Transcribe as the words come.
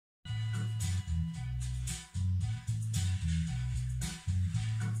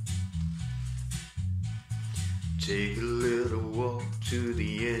Take a little walk to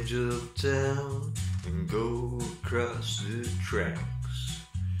the edge of town and go across the tracks,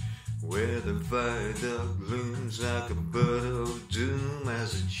 where the viaduct looms like a butt of doom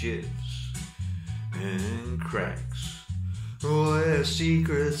as it shifts and cracks, where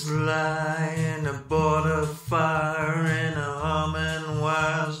secrets lie in a border fire and a humming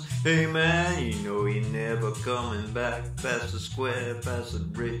wires. Hey man, you know you're never coming back past the square, past the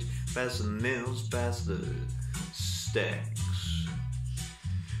bridge, past the mills, past the stacks.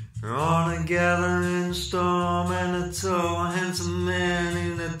 On a gathering storm and a tall, handsome man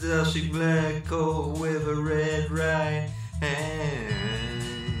in a dusty black coat with a red right hand.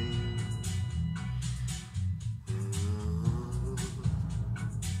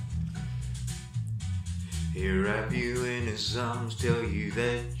 He'll wrap you in his arms, tell you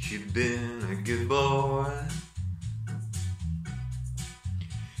that you've been a good boy.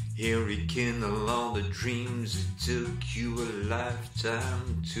 He'll rekindle all the dreams it took you a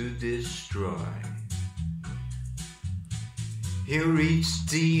lifetime to destroy. He'll reach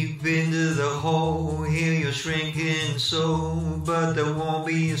deep into the hole, heal your shrinking soul, but there won't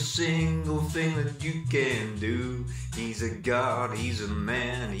be a single thing that you can do. He's a god, he's a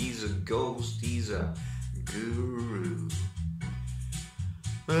man, he's a ghost, he's a guru.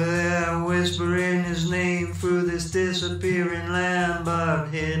 They're whispering his name through this disappearing land, but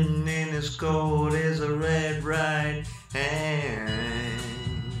hidden in his coat is a red right hand.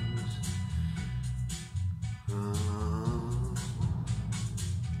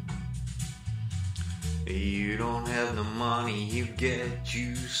 You don't have no money, he'll get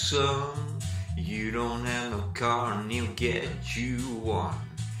you some. You don't have no car and he'll get you one.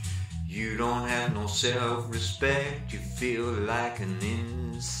 You don't have no self-respect, you feel like an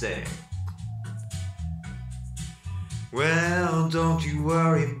insect. Well, don't you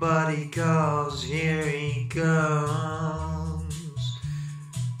worry, buddy, 'cause here he comes.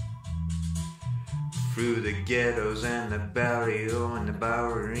 Through the ghettos and the barrio and the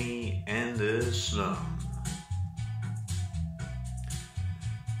Bowery and the slum.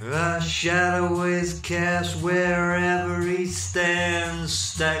 A shadow is cast wherever he stands,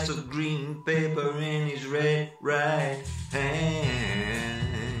 stacks of green paper in his red right hand.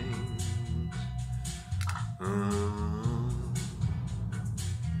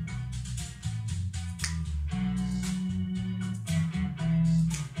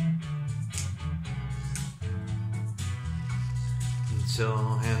 So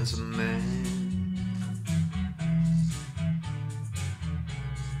handsome man,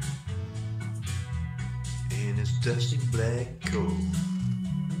 in his dusty black coat,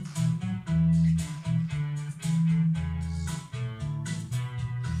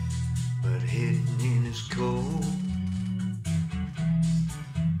 but hidden in his coat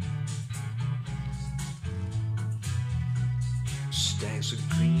stacks of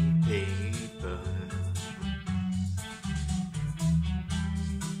green paper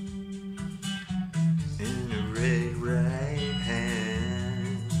in a red right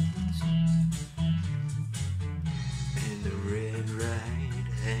hand. In the red right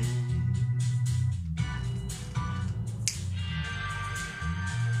hand.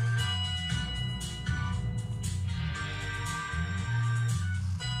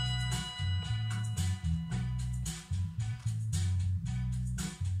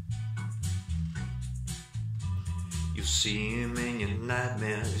 You'll see him in your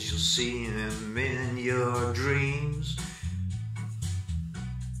nightmares, you'll see him in your dreams.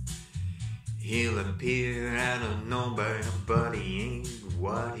 He'll appear out of nowhere, but he ain't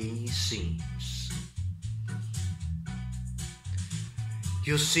what he seems.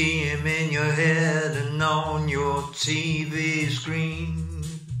 You'll see him in your head and on your TV screen.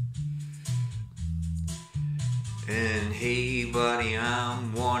 And hey buddy,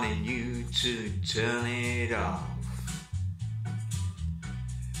 I'm warning you to turn it off.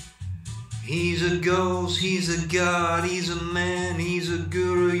 He's a ghost, he's a god, he's a man, he's a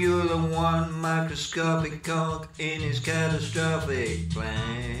guru. You're the one microscopic cog in his catastrophic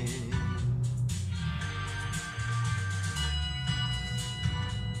plan.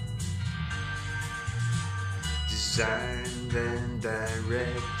 Designed and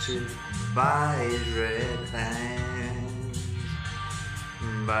directed by his red hand,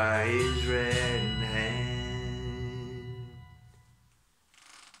 by his red hand.